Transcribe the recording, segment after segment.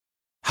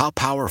How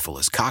powerful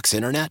is Cox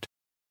Internet?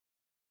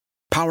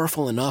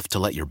 Powerful enough to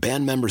let your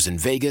band members in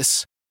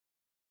Vegas,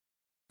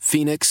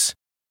 Phoenix,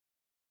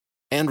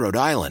 and Rhode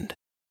Island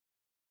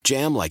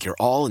jam like you're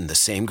all in the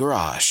same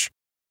garage.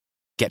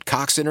 Get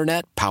Cox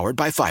Internet powered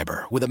by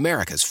fiber with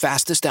America's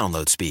fastest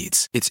download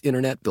speeds. It's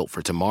internet built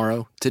for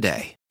tomorrow,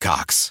 today.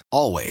 Cox,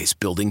 always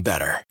building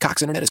better.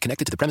 Cox Internet is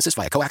connected to the premises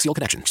via coaxial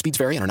connection. Speeds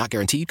vary and are not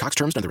guaranteed. Cox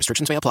terms and other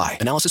restrictions may apply.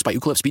 Analysis by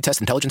Ookla Speed Test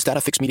Intelligence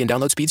Data. Fixed median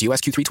download speeds. US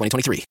Q3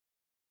 2023.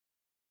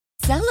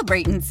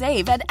 Celebrate and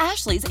save at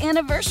Ashley's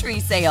Anniversary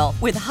Sale.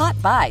 With Hot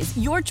Buys,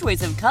 your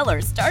choice of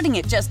colors starting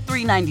at just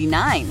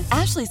 $3.99.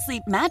 Ashley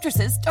Sleep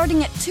mattresses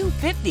starting at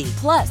 $2.50.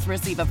 Plus,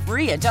 receive a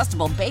free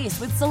adjustable base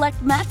with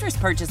select mattress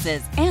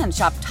purchases. And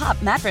shop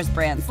top mattress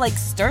brands like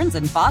Stearns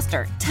 &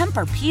 Foster,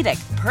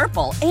 Tempur-Pedic,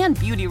 Purple, and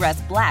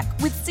Beautyrest Black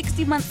with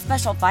 60-month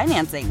special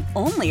financing.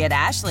 Only at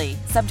Ashley.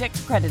 Subject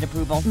to credit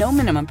approval. No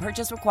minimum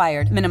purchase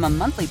required. Minimum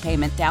monthly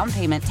payment, down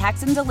payment,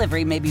 tax, and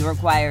delivery may be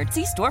required.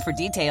 See store for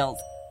details.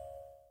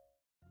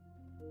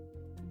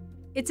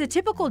 It's a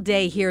typical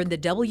day here in the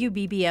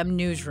WBBM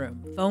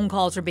newsroom. Phone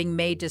calls are being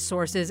made to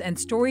sources and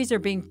stories are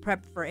being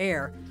prepped for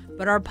air,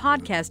 but our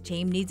podcast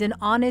team needs an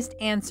honest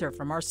answer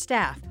from our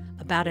staff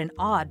about an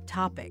odd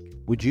topic.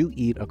 Would you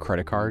eat a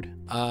credit card?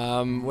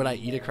 Would I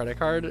eat a credit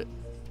card?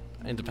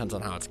 It depends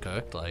on how it's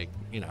cooked.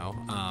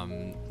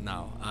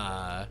 No.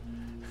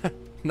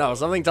 No,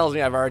 something tells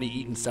me I've already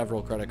eaten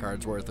several credit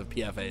cards worth of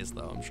PFAs,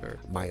 though, I'm sure.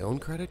 My own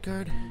credit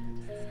card?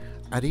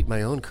 I'd eat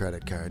my own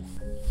credit card.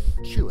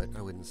 Chew it,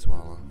 I wouldn't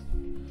swallow.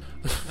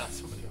 Not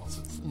somebody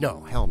else's.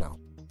 No, hell no.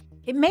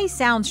 It may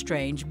sound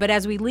strange, but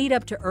as we lead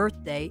up to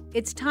Earth Day,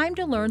 it's time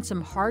to learn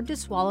some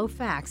hard-to-swallow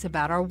facts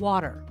about our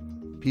water.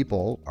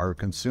 People are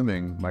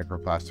consuming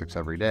microplastics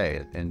every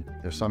day, and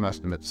there's some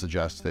estimates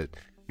suggest that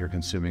you're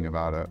consuming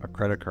about a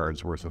credit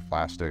card's worth of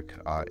plastic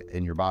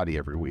in your body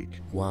every week.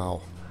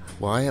 Wow.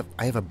 Well,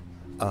 I have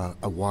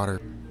a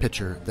water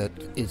pitcher that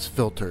is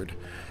filtered,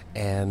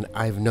 and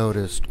I've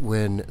noticed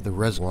when the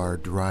reservoir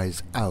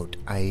dries out,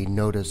 I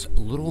notice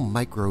little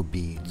micro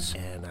beads,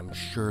 and I'm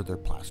sure they're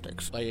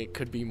plastics. Like, it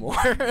could be more,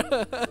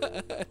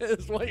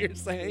 is what you're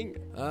saying?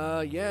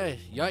 Yeah,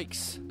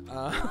 yikes.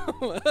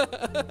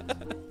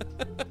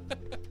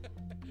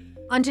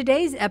 On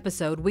today's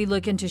episode, we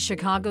look into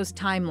Chicago's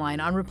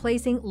timeline on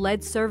replacing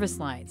lead service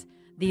lines,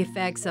 the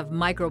effects of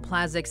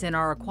microplastics in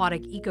our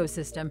aquatic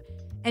ecosystem,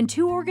 and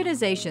two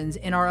organizations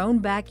in our own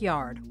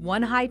backyard,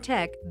 one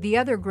high-tech, the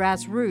other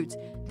grassroots,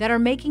 that are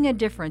making a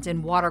difference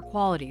in water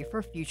quality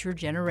for future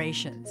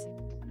generations.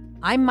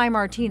 I'm Mai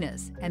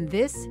Martinez, and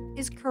this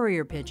is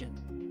Courier Pigeon.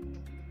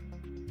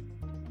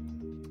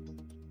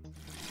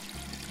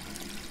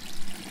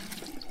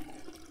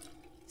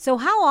 So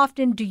how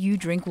often do you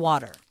drink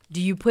water?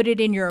 Do you put it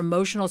in your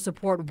emotional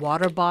support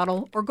water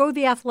bottle or go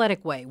the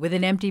athletic way with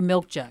an empty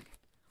milk jug?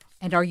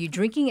 And are you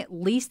drinking at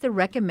least the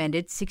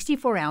recommended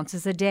 64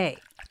 ounces a day?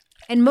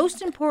 And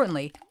most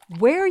importantly,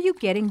 where are you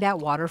getting that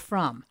water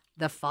from?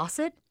 The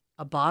faucet?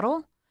 A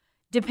bottle?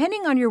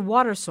 Depending on your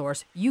water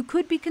source, you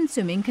could be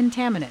consuming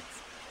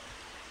contaminants.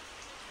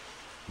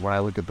 When I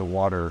look at the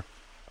water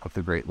of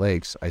the Great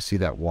Lakes, I see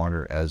that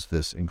water as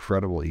this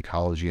incredible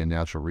ecology and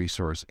natural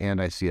resource, and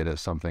I see it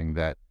as something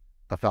that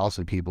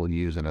 1,000 people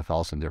use in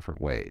 1,000 different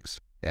ways.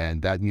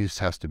 And that use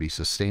has to be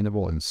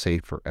sustainable and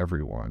safe for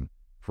everyone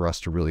for us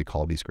to really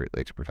call these Great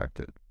Lakes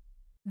protected.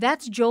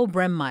 That's Joel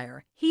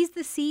Bremmeyer. He's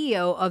the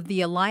CEO of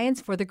the Alliance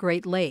for the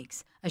Great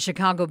Lakes, a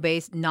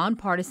Chicago-based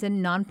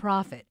nonpartisan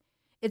nonprofit.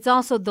 It's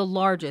also the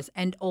largest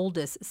and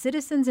oldest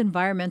citizens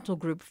environmental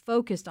group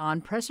focused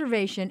on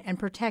preservation and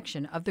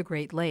protection of the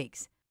Great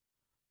Lakes.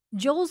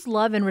 Joel's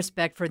love and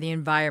respect for the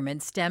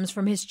environment stems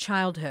from his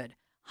childhood,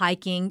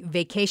 hiking,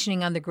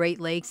 vacationing on the Great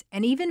Lakes,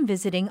 and even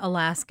visiting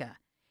Alaska.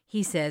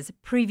 He says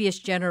previous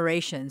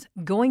generations,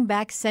 going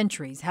back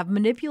centuries, have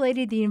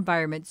manipulated the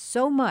environment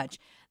so much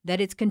that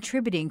it's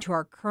contributing to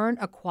our current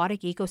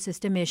aquatic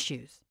ecosystem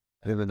issues.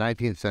 In the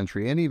 19th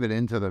century and even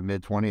into the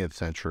mid-20th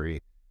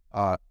century,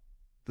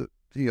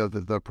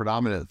 the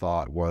predominant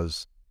thought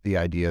was the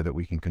idea that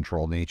we can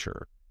control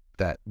nature,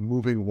 that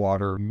moving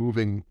water,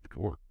 moving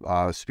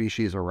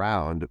species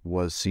around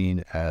was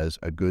seen as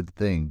a good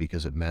thing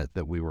because it meant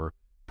that we were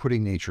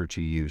putting nature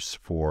to use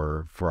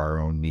for our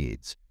own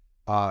needs.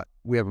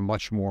 We have a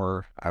much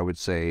more, I would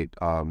say,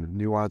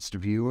 nuanced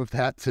view of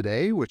that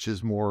today, which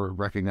is more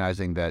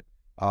recognizing that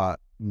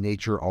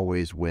nature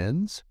always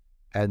wins.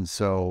 And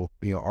so,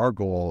 our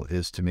goal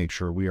is to make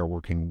sure we are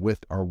working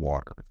with our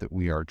water, that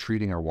we are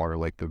treating our water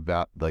like the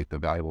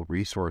valuable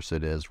resource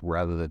it is,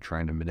 rather than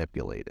trying to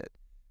manipulate it.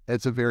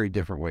 It's a very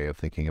different way of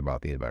thinking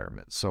about the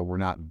environment. So we're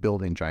not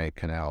building giant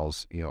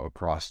canals,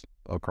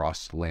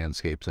 across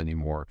landscapes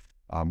anymore.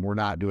 We're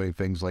not doing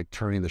things like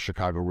turning the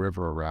Chicago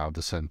River around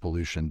to send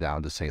pollution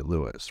down to St.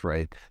 Louis,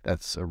 right?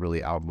 That's a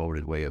really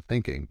outmoded way of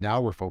thinking.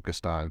 Now we're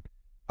focused on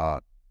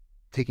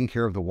taking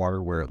care of the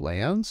water where it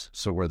lands.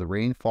 So where the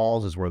rain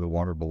falls is where the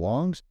water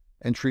belongs,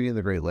 and treating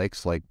the Great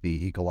Lakes like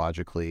the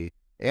ecologically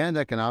and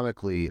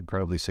economically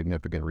incredibly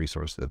significant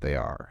resource that they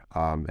are.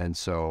 And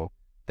so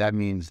that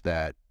means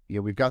that,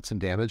 we've got some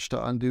damage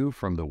to undo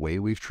from the way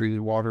we've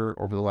treated water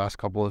over the last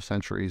couple of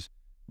centuries.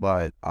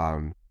 But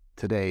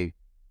today,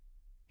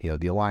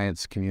 the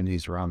Alliance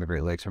communities around the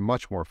Great Lakes are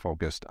much more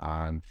focused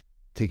on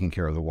taking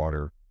care of the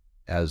water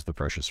as the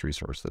precious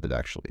resource that it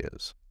actually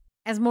is.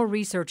 As more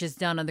research is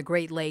done on the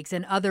Great Lakes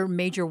and other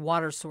major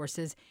water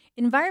sources,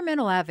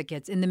 environmental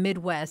advocates in the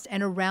Midwest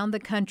and around the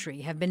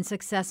country have been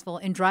successful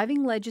in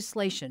driving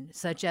legislation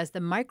such as the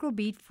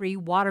Microbead-Free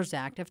Waters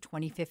Act of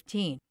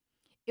 2015.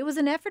 It was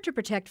an effort to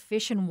protect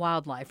fish and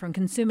wildlife from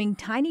consuming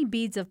tiny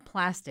beads of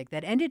plastic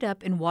that ended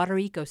up in water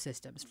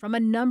ecosystems from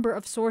a number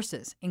of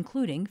sources,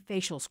 including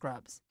facial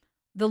scrubs.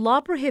 The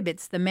law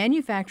prohibits the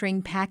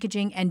manufacturing,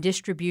 packaging, and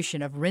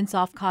distribution of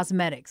rinse-off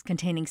cosmetics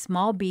containing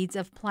small beads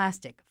of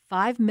plastic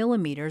 5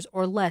 millimeters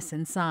or less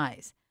in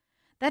size.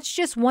 That's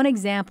just one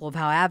example of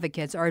how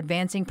advocates are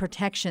advancing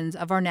protections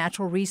of our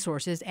natural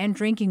resources and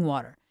drinking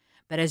water.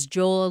 But as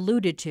Joel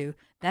alluded to,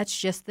 that's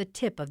just the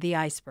tip of the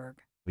iceberg.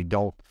 We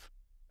don't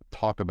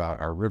talk about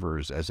our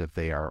rivers as if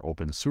they are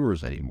open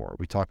sewers anymore.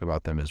 We talk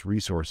about them as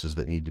resources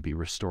that need to be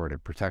restored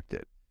and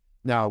protected.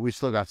 Now, we've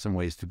still got some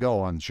ways to go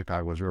on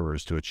Chicago's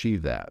rivers to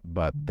achieve that,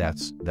 but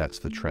that's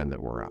the trend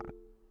that we're on.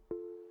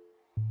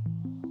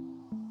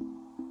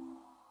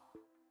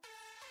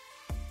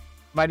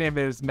 My name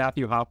is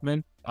Matthew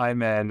Hoffman.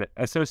 I'm an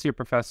associate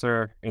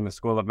professor in the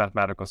School of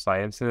Mathematical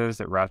Sciences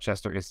at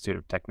Rochester Institute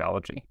of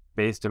Technology,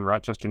 based in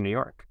Rochester, New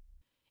York.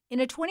 In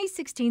a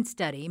 2016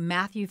 study,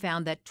 Matthew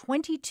found that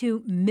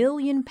 22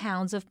 million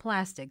pounds of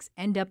plastics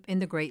end up in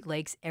the Great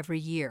Lakes every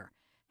year,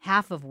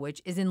 half of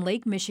which is in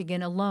Lake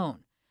Michigan alone.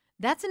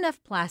 That's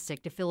enough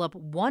plastic to fill up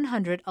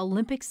 100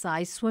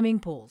 Olympic-sized swimming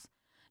pools.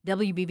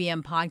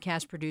 WBBM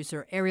podcast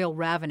producer Ariel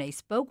Ravenay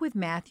spoke with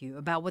Matthew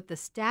about what the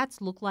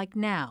stats look like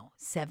now,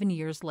 7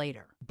 years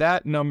later.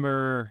 That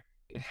number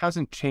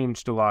hasn't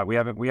changed a lot. We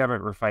haven't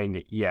refined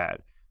it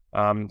yet.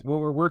 What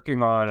we're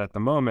working on at the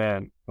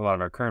moment, a lot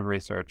of our current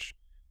research,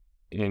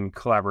 in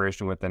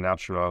collaboration with the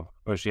National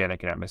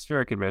Oceanic and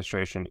Atmospheric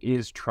Administration,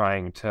 is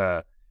trying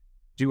to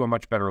do a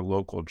much better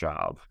local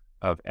job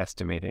of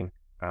estimating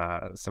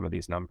some of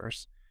these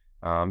numbers,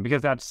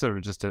 because that's sort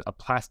of just a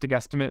plastic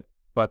estimate.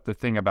 But the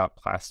thing about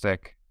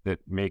plastic that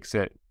makes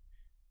it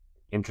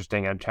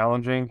interesting and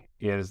challenging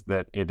is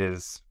that it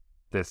is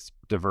this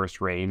diverse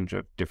range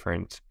of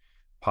different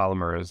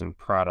polymers and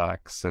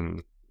products,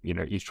 and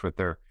each with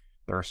their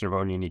sort of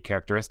own unique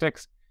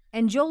characteristics.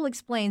 And Joel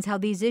explains how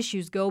these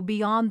issues go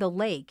beyond the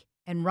lake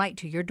and right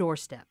to your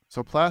doorstep.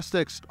 So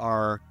plastics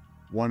are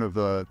one of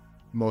the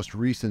most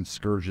recent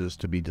scourges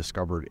to be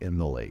discovered in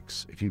the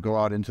lakes. If you go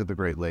out into the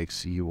Great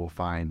Lakes, you will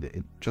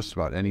find just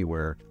about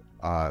anywhere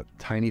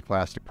tiny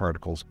plastic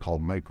particles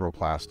called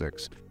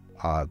microplastics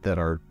that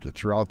are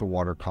throughout the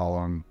water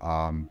column.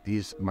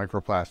 These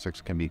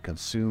microplastics can be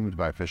consumed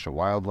by fish and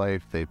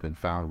wildlife. They've been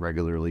found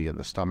regularly in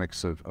the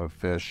stomachs of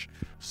fish,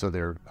 so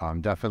they're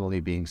definitely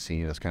being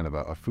seen as kind of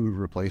a food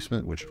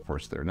replacement, which of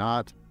course they're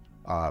not.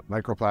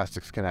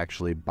 Microplastics can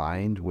actually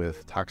bind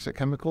with toxic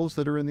chemicals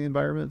that are in the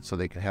environment, so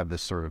they can have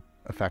this sort of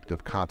effect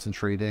of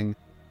concentrating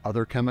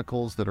other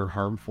chemicals that are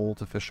harmful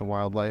to fish and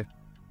wildlife.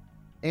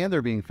 And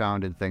they're being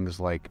found in things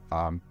like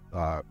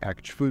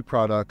packaged food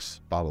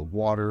products, bottled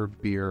water,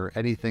 beer,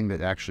 anything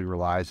that actually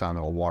relies on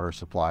a water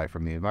supply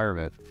from the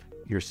environment.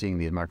 You're seeing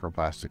these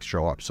microplastics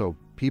show up. So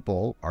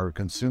people are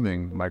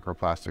consuming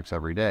microplastics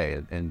every day.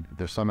 And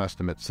there's some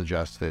estimates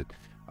suggest that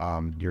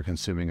you're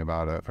consuming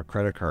about a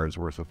credit card's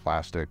worth of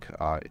plastic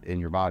in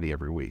your body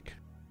every week.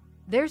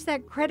 There's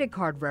that credit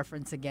card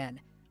reference again.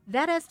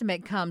 That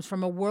estimate comes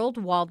from a World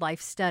Wildlife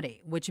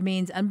Study, which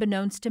means,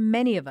 unbeknownst to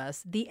many of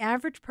us, the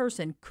average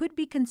person could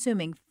be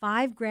consuming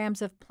 5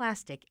 grams of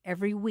plastic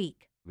every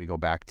week. We go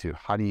back to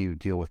how do you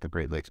deal with the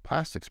Great Lakes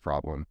plastics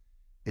problem?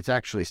 It's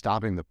actually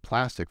stopping the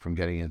plastic from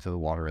getting into the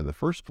water in the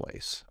first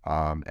place.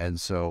 And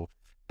so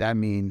that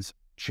means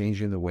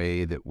changing the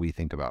way that we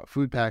think about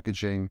food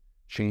packaging,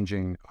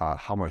 changing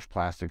how much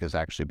plastic is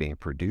actually being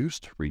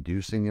produced,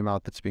 reducing the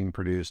amount that's being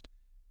produced,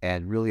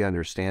 and really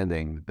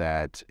understanding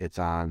that it's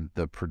on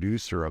the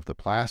producer of the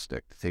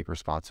plastic to take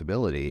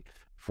responsibility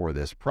for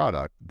this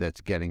product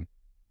that's getting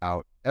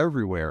out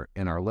everywhere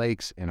in our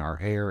lakes, in our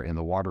hair, in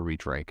the water we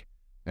drink.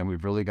 And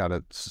we've really got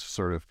to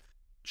sort of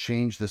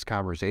change this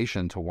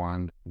conversation to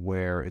one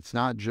where it's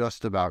not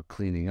just about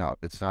cleaning up.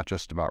 It's not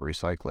just about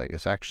recycling.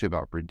 It's actually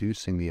about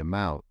reducing the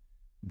amount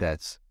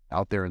that's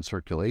out there in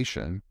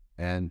circulation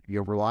and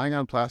relying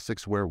on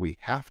plastics where we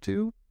have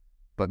to,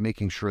 but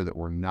making sure that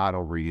we're not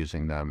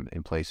overusing them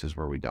in places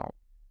where we don't.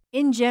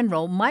 In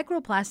general,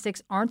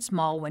 microplastics aren't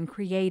small when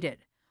created.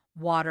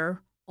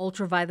 Water,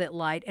 ultraviolet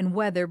light, and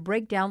weather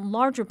break down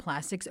larger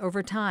plastics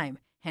over time,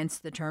 hence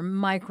the term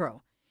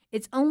micro.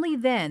 It's only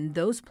then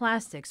those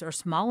plastics are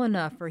small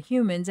enough for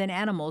humans and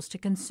animals to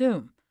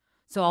consume.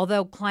 So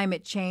although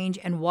climate change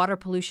and water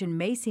pollution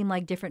may seem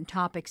like different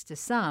topics to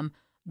some,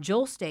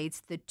 Joel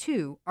states the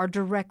two are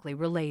directly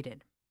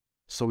related.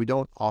 So we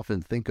don't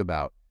often think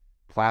about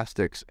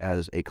plastics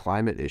as a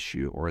climate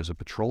issue or as a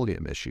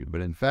petroleum issue, but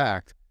in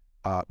fact,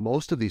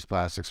 most of these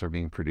plastics are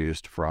being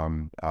produced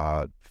from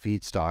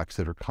feedstocks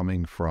that are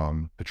coming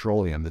from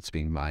petroleum that's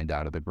being mined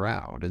out of the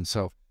ground. And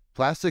so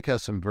plastic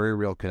has some very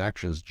real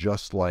connections,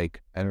 just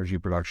like energy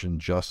production,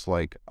 just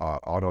like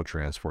auto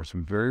transport,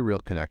 some very real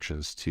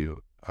connections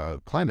to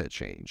climate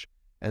change.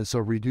 And so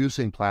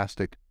reducing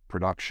plastic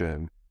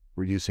production,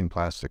 reducing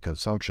plastic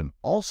consumption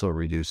also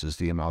reduces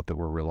the amount that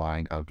we're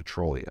relying on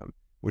petroleum,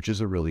 which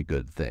is a really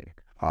good thing.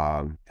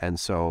 And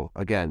so,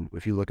 again,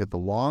 if you look at the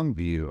long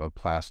view of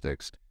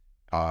plastics,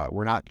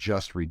 we're not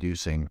just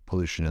reducing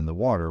pollution in the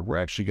water, we're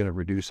actually going to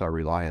reduce our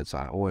reliance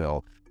on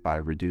oil by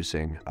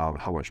reducing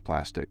how much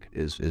plastic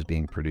is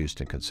being produced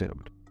and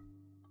consumed.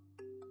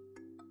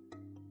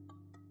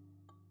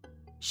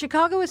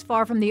 Chicago is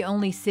far from the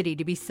only city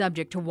to be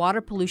subject to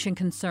water pollution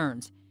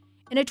concerns.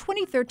 In a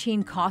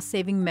 2013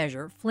 cost-saving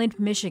measure, Flint,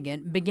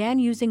 Michigan began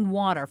using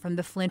water from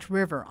the Flint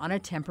River on a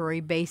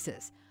temporary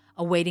basis,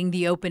 awaiting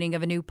the opening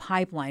of a new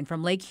pipeline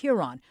from Lake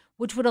Huron,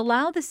 which would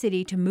allow the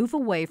city to move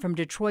away from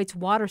Detroit's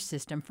water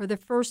system for the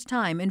first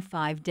time in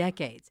 5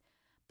 decades.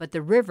 But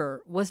the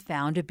river was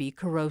found to be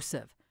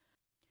corrosive.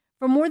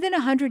 For more than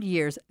 100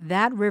 years,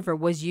 that river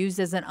was used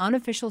as an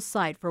unofficial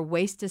site for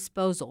waste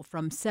disposal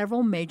from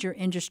several major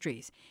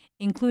industries,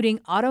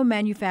 including auto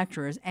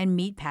manufacturers and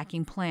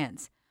meatpacking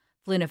plants.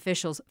 Flint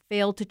officials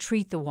failed to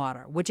treat the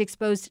water, which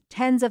exposed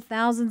tens of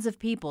thousands of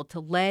people to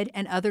lead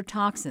and other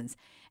toxins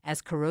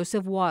as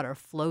corrosive water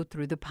flowed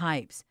through the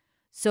pipes.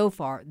 So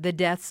far, the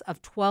deaths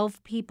of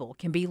 12 people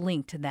can be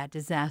linked to that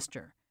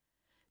disaster.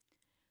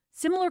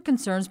 Similar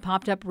concerns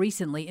popped up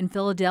recently in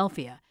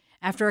Philadelphia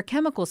after a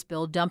chemical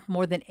spill dumped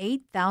more than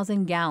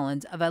 8,000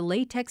 gallons of a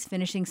latex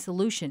finishing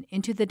solution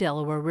into the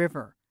Delaware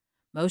River.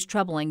 Most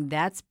troubling,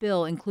 that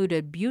spill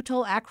included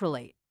butyl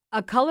acrylate,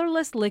 a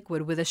colorless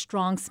liquid with a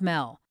strong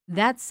smell.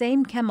 That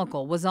same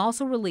chemical was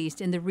also released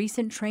in the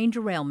recent train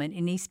derailment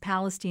in East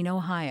Palestine,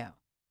 Ohio.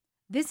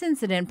 This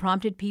incident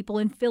prompted people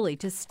in Philly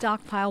to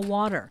stockpile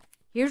water.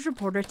 Here's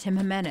reporter Tim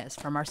Jimenez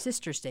from our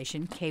sister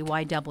station,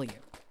 KYW.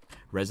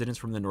 Residents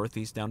from the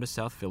Northeast down to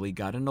South Philly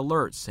got an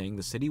alert saying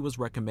the city was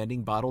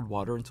recommending bottled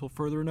water until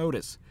further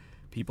notice.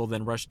 People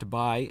then rushed to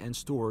buy, and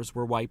stores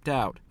were wiped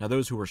out. Now,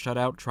 those who were shut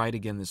out tried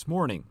again this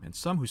morning, and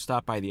some who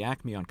stopped by the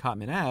Acme on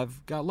Cottman Ave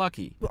got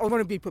lucky. I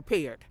want to be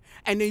prepared,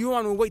 and then you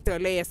want to wait till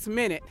the last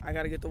minute. I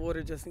got to get the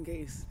water just in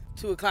case.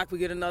 2 o'clock, we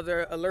get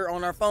another alert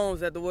on our phones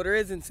that the water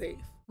isn't safe.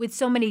 With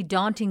so many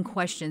daunting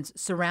questions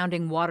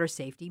surrounding water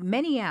safety,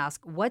 many ask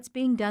what's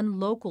being done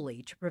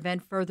locally to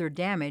prevent further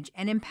damage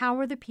and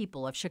empower the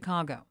people of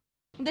Chicago.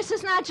 This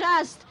is not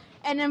just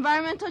an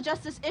environmental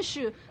justice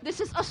issue. This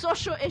is a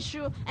social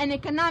issue, an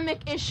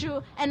economic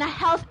issue, and a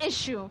health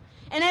issue.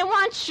 And I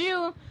want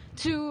you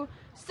to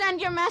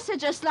send your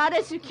message as loud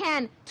as you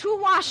can to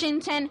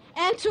Washington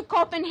and to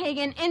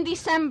Copenhagen in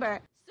December.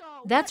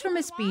 That's from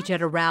a speech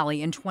at a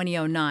rally in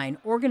 2009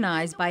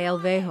 organized by El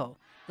Vejo,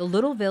 the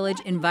Little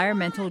Village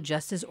Environmental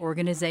Justice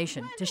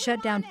Organization, to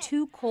shut down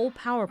 2 coal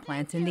power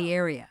plants in the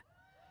area.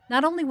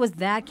 Not only was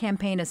that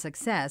campaign a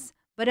success,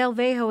 but El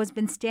Vejo has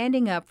been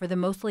standing up for the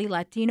mostly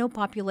Latino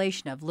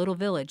population of Little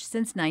Village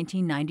since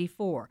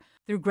 1994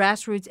 through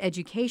grassroots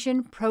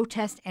education,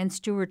 protest, and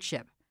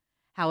stewardship.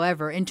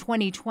 However, in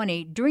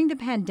 2020, during the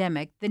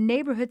pandemic, the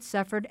neighborhood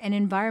suffered an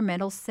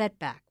environmental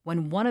setback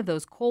when one of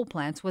those coal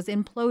plants was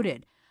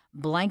imploded,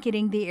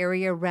 blanketing the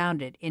area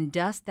around it in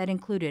dust that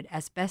included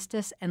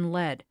asbestos and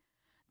lead.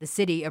 The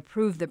city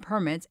approved the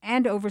permits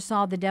and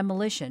oversaw the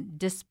demolition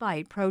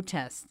despite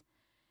protests.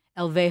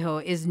 El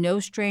Vejo is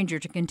no stranger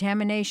to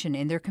contamination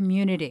in their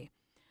community.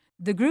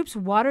 The group's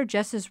water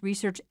justice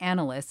research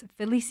analyst,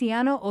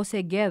 Feliciano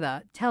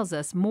Osegueda, tells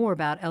us more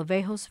about El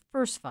Vejo's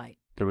first fight.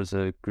 There was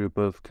a group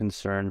of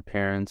concerned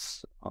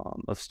parents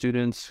of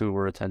students who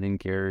were attending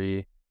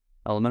Gary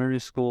Elementary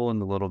School in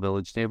the Little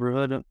Village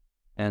neighborhood,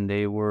 and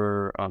they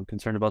were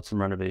concerned about some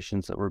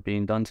renovations that were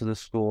being done to the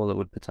school that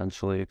would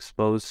potentially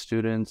expose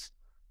students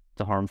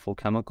to harmful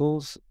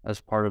chemicals. As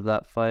part of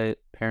that fight,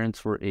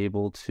 parents were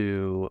able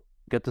to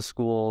get the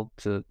school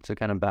to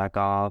kind of back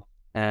off.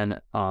 And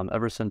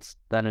ever since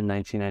then, in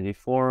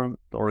 1994,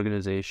 the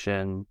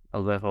organization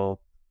El Vejo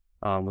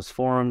was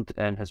formed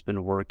and has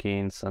been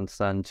working since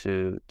then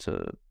to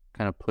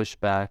kind of push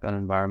back on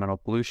environmental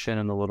pollution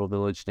in the Little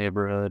Village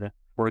neighborhood,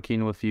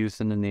 working with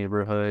youth in the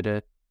neighborhood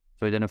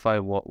to identify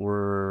what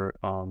were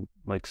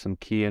like some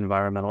key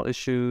environmental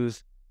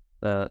issues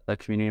that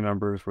community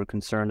members were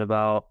concerned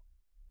about,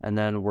 and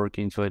then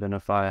working to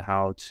identify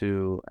how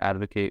to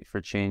advocate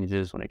for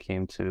changes when it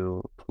came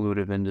to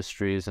pollutive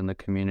industries in the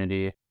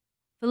community.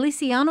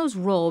 Feliciano's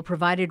role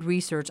provided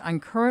research on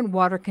current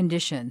water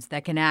conditions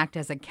that can act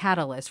as a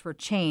catalyst for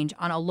change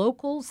on a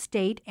local,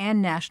 state,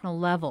 and national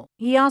level.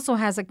 He also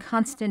has a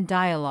constant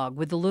dialogue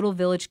with the Little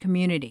Village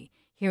community,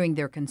 hearing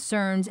their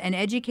concerns and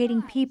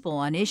educating people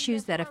on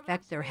issues that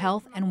affect their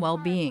health and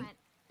well-being.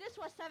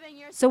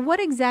 So what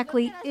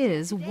exactly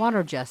is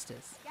water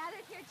justice?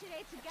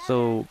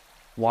 So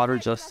water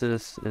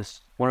justice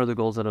is one of the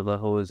goals that El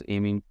Vejo is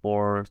aiming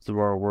for through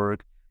our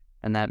work,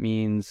 And that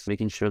means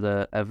making sure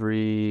that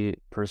every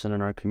person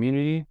in our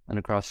community and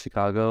across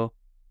Chicago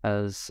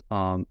has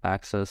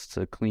access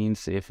to clean,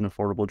 safe, and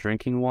affordable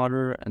drinking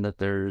water, and that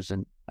there's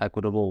an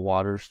equitable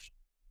water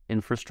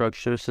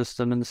infrastructure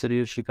system in the city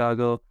of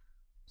Chicago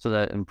so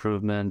that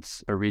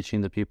improvements are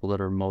reaching the people that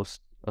are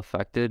most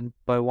affected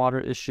by water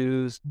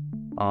issues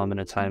in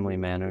a timely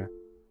manner.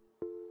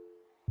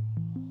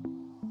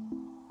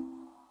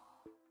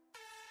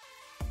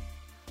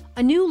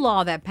 A new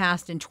law that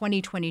passed in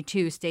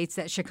 2022 states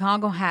that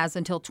Chicago has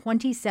until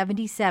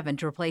 2077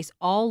 to replace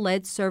all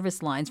lead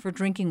service lines for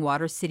drinking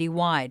water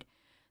citywide.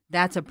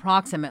 That's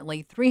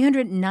approximately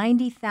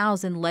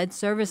 390,000 lead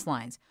service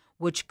lines,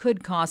 which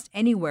could cost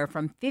anywhere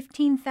from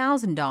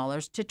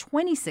 $15,000 to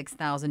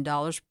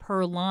 $26,000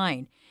 per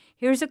line.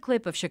 Here's a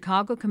clip of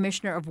Chicago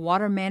Commissioner of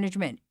Water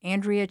Management,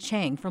 Andrea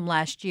Chang, from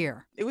last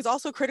year. It was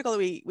also critical that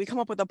we come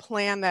up with a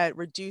plan that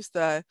reduced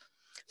the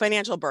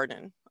financial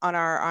burden on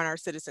our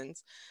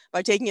citizens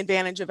by taking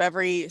advantage of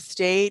every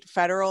state,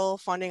 federal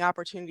funding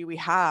opportunity we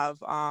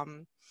have.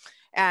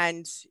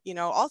 And,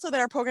 also that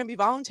our program be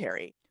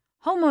voluntary.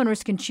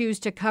 Homeowners can choose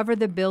to cover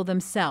the bill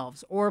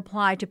themselves or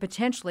apply to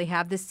potentially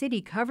have the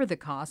city cover the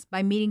cost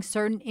by meeting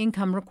certain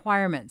income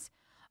requirements.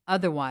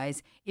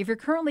 Otherwise, if you're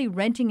currently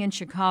renting in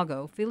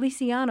Chicago,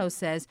 Feliciano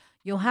says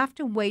you'll have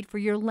to wait for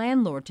your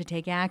landlord to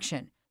take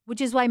action,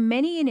 which is why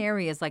many in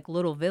areas like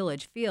Little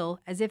Village feel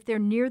as if they're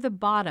near the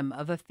bottom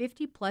of a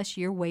 50-plus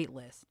year wait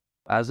list.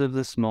 As of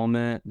this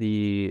moment,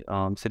 the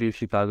City of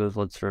Chicago's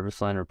lead service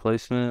line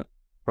replacement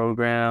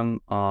program,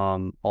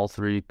 all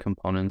three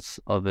components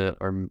of it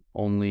are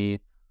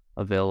only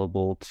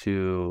available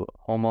to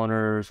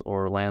homeowners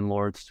or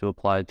landlords to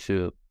apply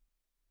to.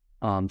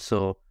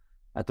 So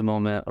at the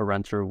moment, a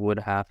renter would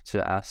have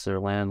to ask their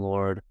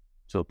landlord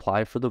to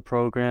apply for the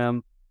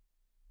program.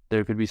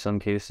 There could be some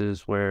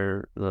cases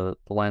where the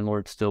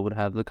landlord still would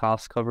have the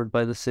costs covered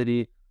by the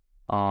city,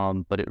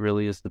 but it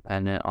really is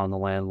dependent on the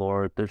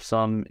landlord. There's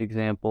some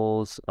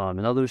examples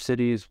in other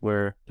cities where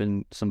there have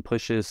been some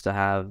pushes to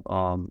have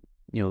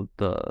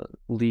the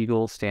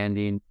legal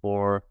standing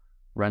for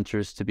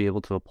renters to be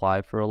able to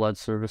apply for a lead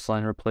service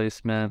line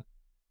replacement.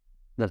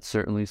 That's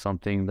certainly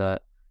something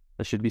that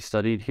should be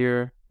studied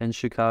here in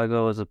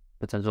Chicago as a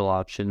potential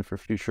option for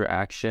future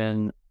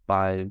action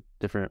by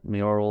different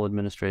mayoral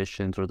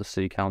administrations or the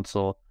city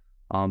council.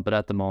 But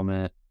at the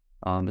moment,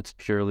 it's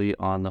purely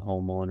on the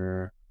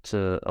homeowner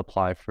to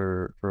apply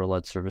for a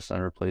lead service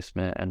line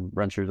replacement, and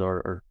renters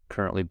are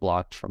currently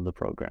blocked from the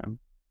program.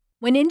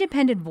 When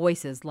independent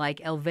voices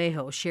like El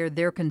Vejo shared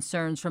their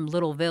concerns from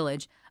Little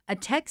Village, a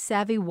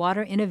tech-savvy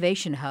water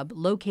innovation hub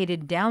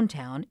located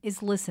downtown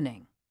is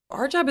listening.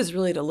 Our job is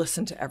really to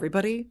listen to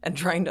everybody and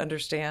trying to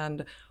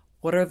understand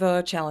what are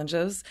the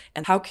challenges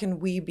and how can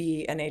we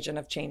be an agent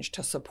of change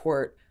to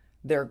support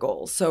their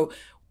goals. So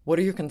what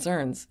are your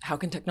concerns? How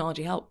can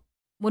technology help?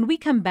 When we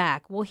come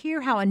back, we'll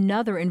hear how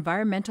another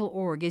environmental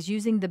org is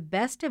using the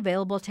best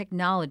available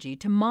technology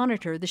to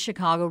monitor the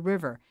Chicago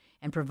River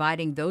and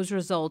providing those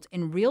results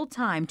in real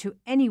time to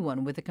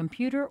anyone with a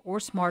computer or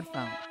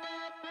smartphone.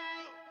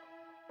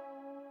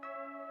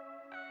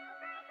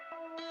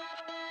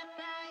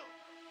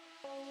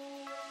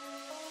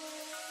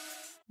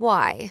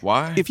 Why?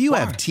 If you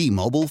have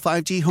T-Mobile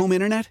 5G home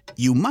internet,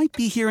 you might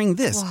be hearing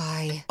this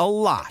Why? a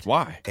lot.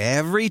 Why?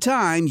 Every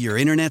time your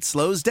internet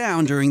slows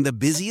down during the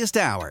busiest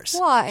hours.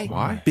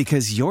 Why?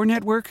 Because your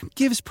network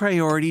gives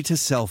priority to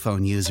cell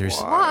phone users.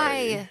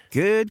 Why?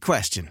 Good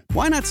question.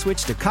 Why not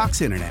switch to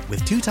Cox Internet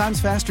with 2 times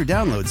faster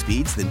download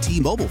speeds than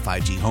T-Mobile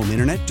 5G home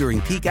internet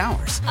during peak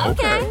hours?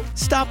 Okay.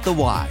 Stop the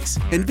whys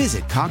and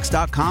visit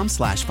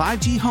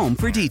cox.com/5G home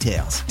for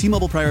details.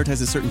 T-Mobile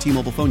prioritizes certain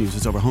T-Mobile phone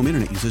users over home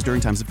internet users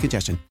during times of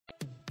congestion.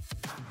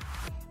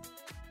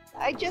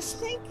 I just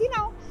think,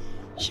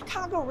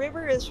 Chicago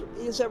River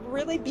is a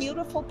really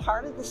beautiful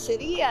part of the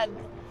city, and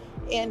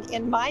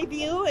in my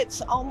view,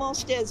 it's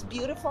almost as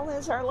beautiful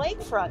as our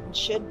lakefront and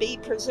should be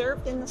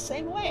preserved in the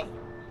same way.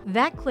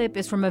 That clip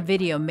is from a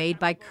video made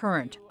by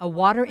Current, a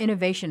water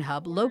innovation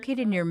hub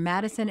located near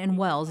Madison and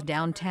Wells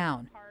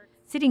downtown.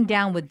 Sitting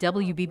down with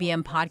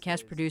WBBM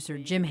podcast producer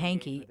Jim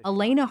Hankey,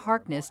 Elena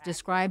Harkness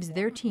describes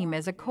their team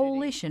as a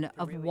coalition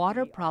of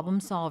water problem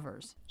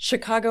solvers.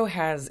 Chicago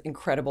has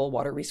incredible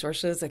water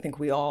resources. I think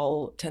we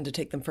all tend to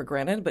take them for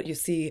granted, but you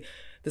see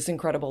this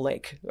incredible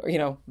lake,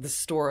 the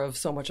store of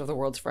so much of the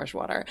world's fresh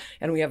water.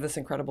 And we have this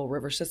incredible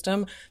river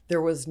system. There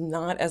was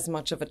not as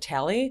much of a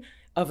tally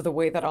of the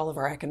way that all of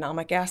our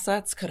economic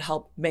assets could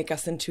help make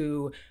us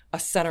into a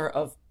center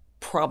of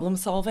problem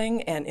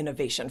solving and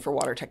innovation for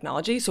water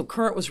technology. So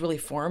Current was really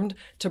formed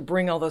to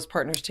bring all those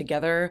partners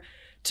together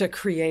to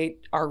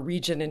create our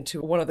region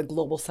into one of the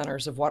global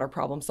centers of water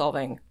problem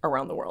solving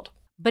around the world.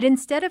 But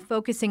instead of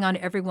focusing on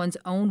everyone's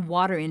own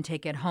water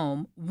intake at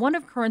home, one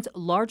of Current's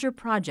larger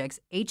projects,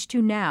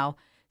 H2 Now,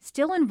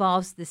 still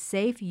involves the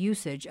safe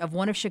usage of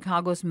one of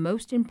Chicago's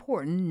most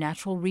important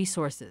natural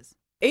resources.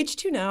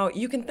 H2 Now,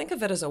 you can think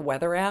of it as a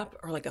weather app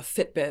or like a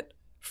Fitbit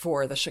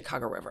for the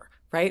Chicago River,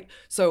 right?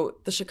 So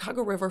the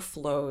Chicago River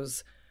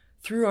flows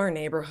through our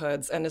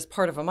neighborhoods and is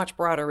part of a much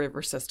broader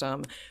river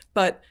system.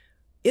 But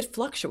it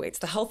fluctuates.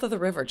 The health of the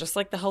river, just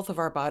like the health of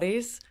our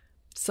bodies,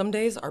 some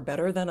days are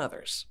better than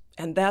others.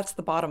 And that's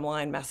the bottom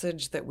line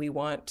message that we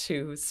want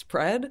to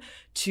spread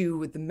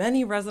to the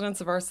many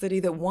residents of our city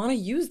that want to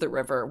use the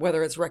river,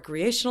 whether it's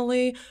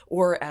recreationally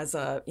or as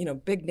a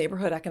big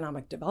neighborhood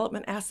economic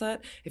development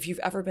asset. If you've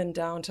ever been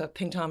down to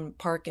Pington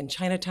Park in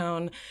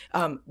Chinatown,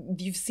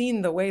 you've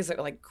seen the ways that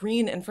like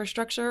green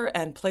infrastructure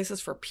and places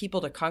for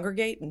people to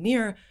congregate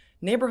near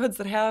neighborhoods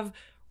that have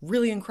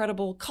really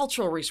incredible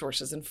cultural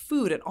resources and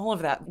food and all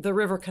of that. The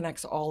river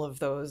connects all of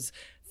those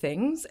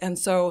things. And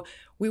so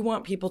we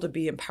want people to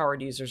be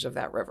empowered users of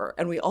that river.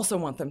 And we also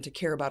want them to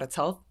care about its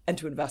health and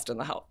to invest in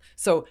the health.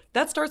 So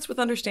that starts with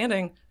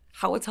understanding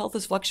how its health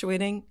is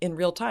fluctuating in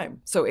real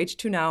time. So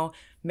H2 Now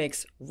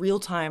makes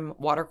real-time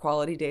water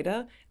quality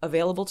data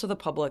available to the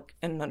public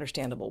in an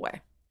understandable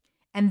way.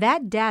 And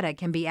that data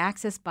can be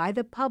accessed by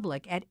the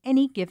public at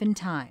any given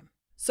time.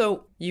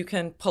 So you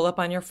can pull up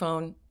on your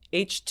phone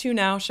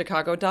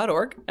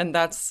h2nowchicago.org, and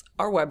that's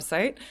our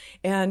website,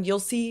 and you'll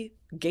see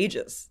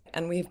gauges.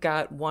 And we've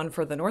got one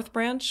for the North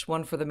Branch,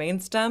 one for the main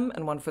stem,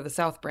 and one for the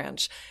South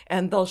Branch.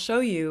 And they'll show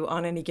you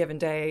on any given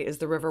day, is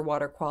the river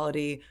water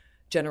quality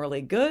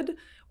generally good?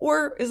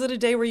 Or is it a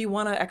day where you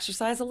want to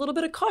exercise a little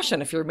bit of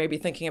caution if you're maybe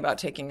thinking about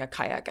taking a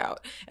kayak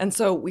out? And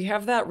so we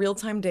have that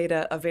real-time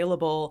data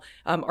available.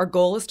 Our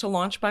goal is to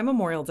launch by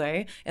Memorial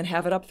Day and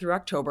have it up through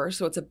October.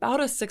 So it's about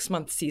a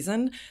 6-month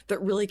season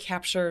that really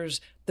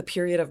captures the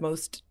period of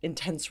most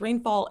intense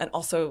rainfall and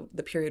also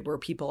the period where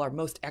people are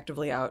most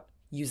actively out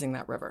using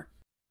that river.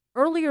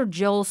 Earlier,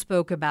 Joel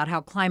spoke about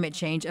how climate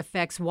change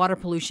affects water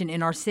pollution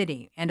in our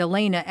city, and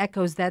Elena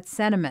echoes that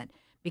sentiment.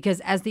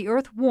 Because as the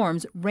earth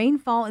warms,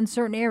 rainfall in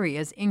certain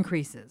areas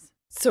increases.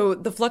 So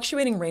the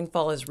fluctuating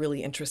rainfall is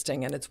really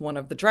interesting, and it's one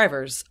of the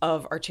drivers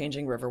of our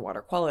changing river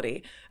water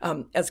quality.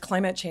 As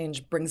climate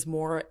change brings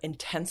more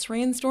intense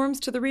rainstorms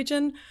to the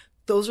region,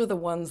 those are the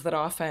ones that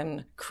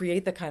often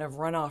create the kind of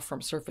runoff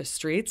from surface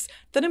streets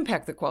that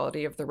impact the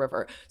quality of the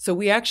river. So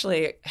we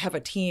actually have a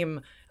team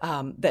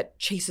that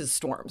chases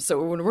storms.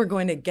 So when we're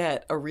going to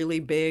get a really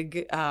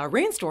big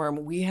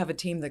rainstorm, we have a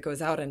team that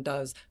goes out and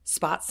does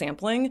spot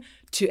sampling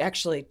to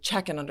actually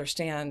check and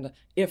understand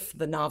if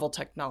the novel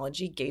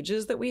technology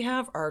gauges that we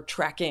have are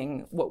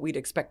tracking what we'd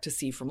expect to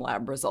see from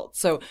lab results.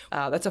 So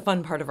that's a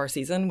fun part of our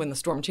season when the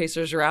storm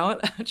chasers are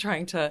out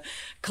trying to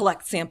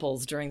collect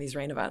samples during these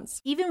rain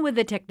events. Even with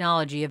the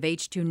technology of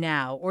H2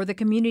 Now or the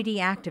community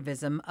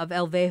activism of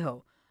El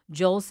Vejo,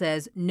 Joel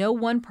says no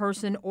one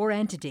person or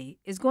entity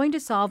is going to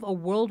solve a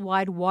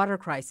worldwide water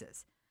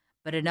crisis,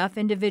 but enough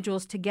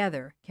individuals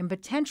together can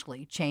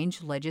potentially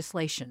change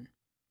legislation.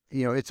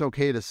 It's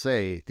okay to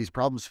say these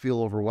problems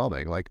feel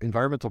overwhelming. Like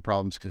environmental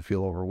problems can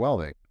feel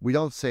overwhelming. We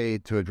don't say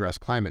to address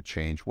climate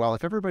change, well,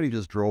 if everybody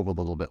just drove a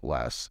little bit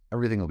less,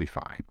 everything will be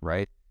fine,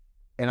 right?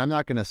 And I'm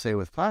not going to say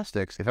with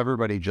plastics, if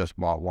everybody just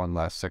bought one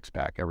less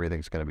six-pack,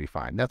 everything's going to be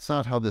fine. That's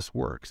not how this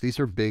works. These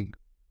are big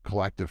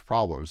collective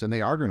problems, and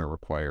they are going to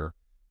require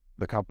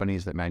the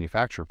companies that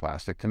manufacture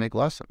plastic to make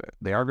less of it.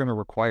 They are going to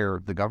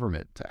require the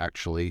government to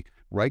actually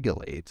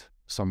regulate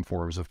some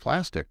forms of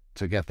plastic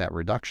to get that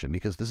reduction,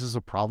 because this is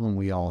a problem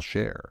we all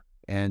share.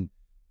 And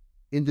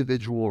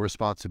individual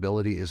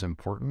responsibility is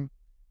important.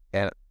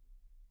 And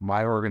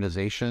my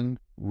organization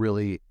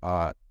really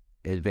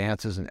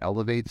advances and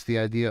elevates the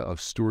idea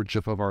of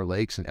stewardship of our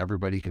lakes, and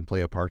everybody can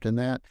play a part in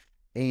that.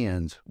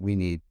 And we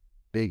need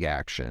big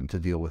action to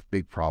deal with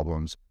big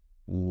problems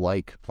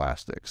like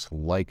plastics,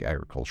 like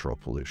agricultural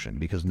pollution,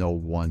 because no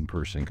one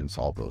person can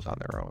solve those on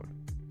their own.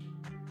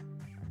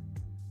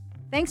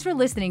 Thanks for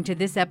listening to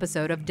this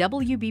episode of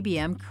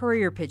WBBM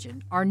Courier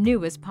Pigeon, our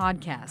newest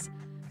podcast.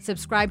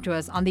 Subscribe to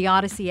us on the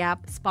Odyssey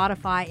app,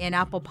 Spotify, and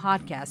Apple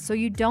Podcasts so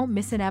you don't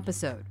miss an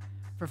episode.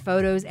 For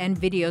photos and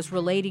videos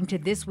relating to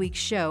this week's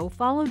show,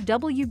 follow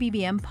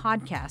WBBM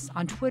Podcasts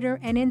on Twitter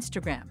and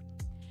Instagram.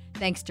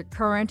 Thanks to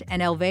Current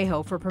and El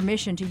Vejo for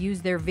permission to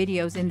use their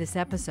videos in this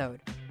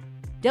episode.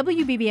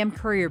 WBBM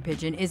Courier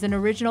Pigeon is an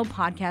original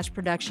podcast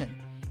production.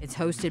 It's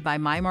hosted by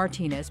Mai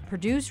Martinez,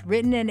 produced,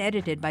 written, and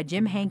edited by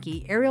Jim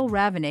Hankey, Ariel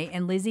Ravenay,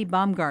 and Lizzie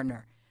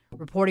Baumgartner.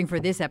 Reporting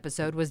for this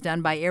episode was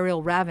done by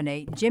Ariel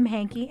Ravenay, Jim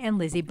Hankey, and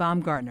Lizzie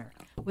Baumgartner,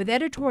 with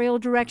editorial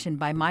direction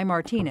by Mai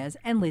Martinez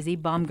and Lizzie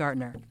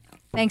Baumgartner.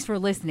 Thanks for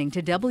listening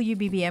to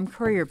WBBM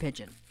Courier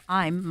Pigeon.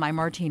 I'm Mai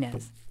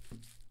Martinez.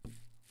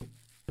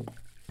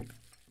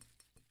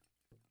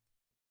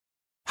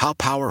 How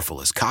powerful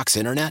is Cox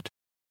Internet?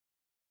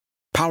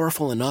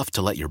 Powerful enough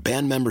to let your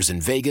band members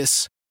in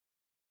Vegas,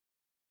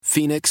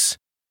 Phoenix,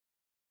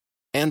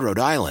 and Rhode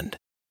Island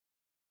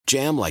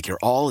jam like you're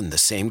all in the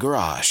same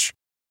garage.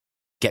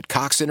 Get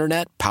Cox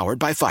Internet powered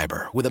by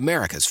fiber with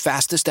America's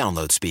fastest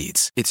download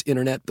speeds. It's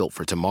internet built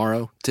for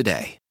tomorrow,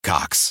 today.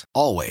 Cox,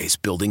 always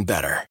building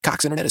better.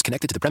 Cox Internet is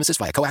connected to the premises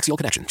via coaxial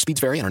connection.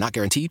 Speeds vary and are not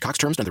guaranteed. Cox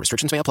terms and other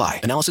restrictions may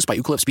apply. Analysis by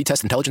Ookla Speed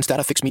Test Intelligence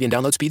Data. Fixed median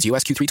download speeds.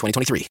 US Q3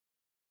 2023.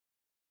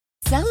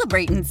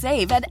 Celebrate and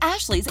save at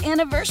Ashley's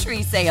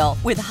Anniversary Sale.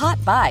 With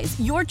Hot Buys,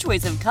 your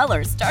choice of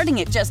colors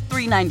starting at just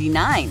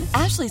 $3.99.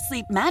 Ashley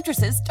Sleep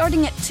mattresses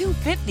starting at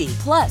 $2.50.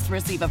 Plus,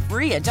 receive a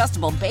free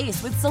adjustable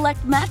base with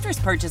select mattress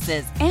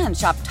purchases. And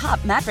shop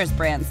top mattress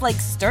brands like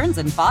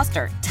Stearns &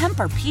 Foster,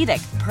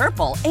 Tempur-Pedic,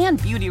 Purple, and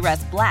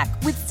Beautyrest Black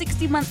with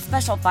 60-month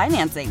special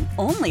financing.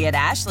 Only at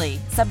Ashley.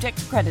 Subject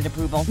to credit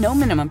approval. No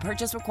minimum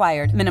purchase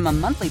required. Minimum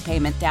monthly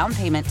payment, down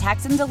payment,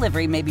 tax, and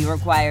delivery may be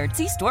required.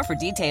 See store for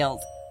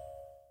details.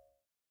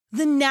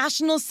 The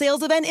national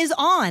sales event is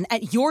on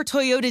at your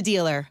Toyota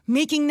dealer,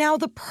 making now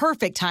the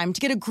perfect time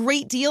to get a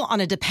great deal on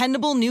a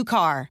dependable new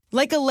car.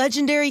 Like a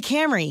legendary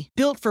Camry,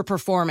 built for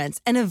performance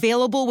and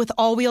available with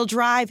all-wheel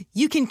drive,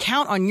 you can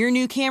count on your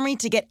new Camry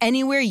to get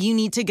anywhere you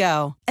need to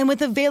go. And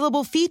with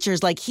available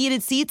features like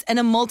heated seats and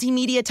a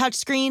multimedia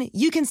touchscreen,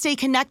 you can stay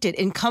connected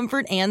in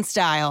comfort and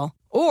style.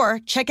 Or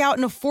check out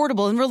an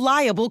affordable and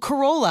reliable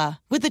Corolla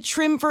with a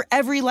trim for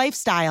every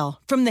lifestyle,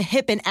 from the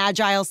hip and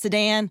agile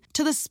sedan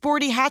to the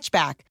sporty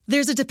hatchback.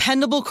 There's a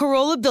dependable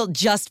Corolla built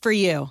just for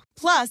you.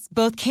 Plus,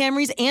 both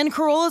Camrys and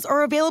Corollas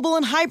are available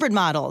in hybrid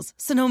models,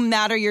 so no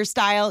matter your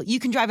style, you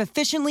can drive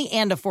efficiently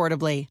and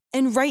affordably.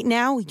 And right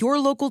now, your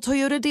local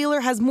Toyota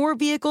dealer has more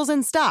vehicles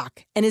in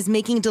stock and is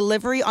making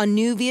delivery on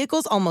new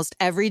vehicles almost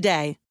every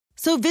day.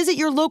 So visit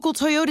your local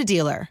Toyota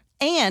dealer.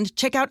 And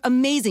check out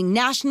amazing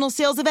national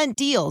sales event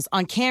deals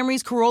on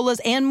Camrys,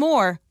 Corollas, and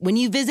more when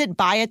you visit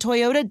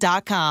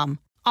buyatoyota.com.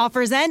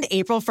 Offers end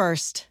April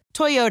 1st.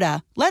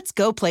 Toyota, let's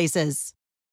go places.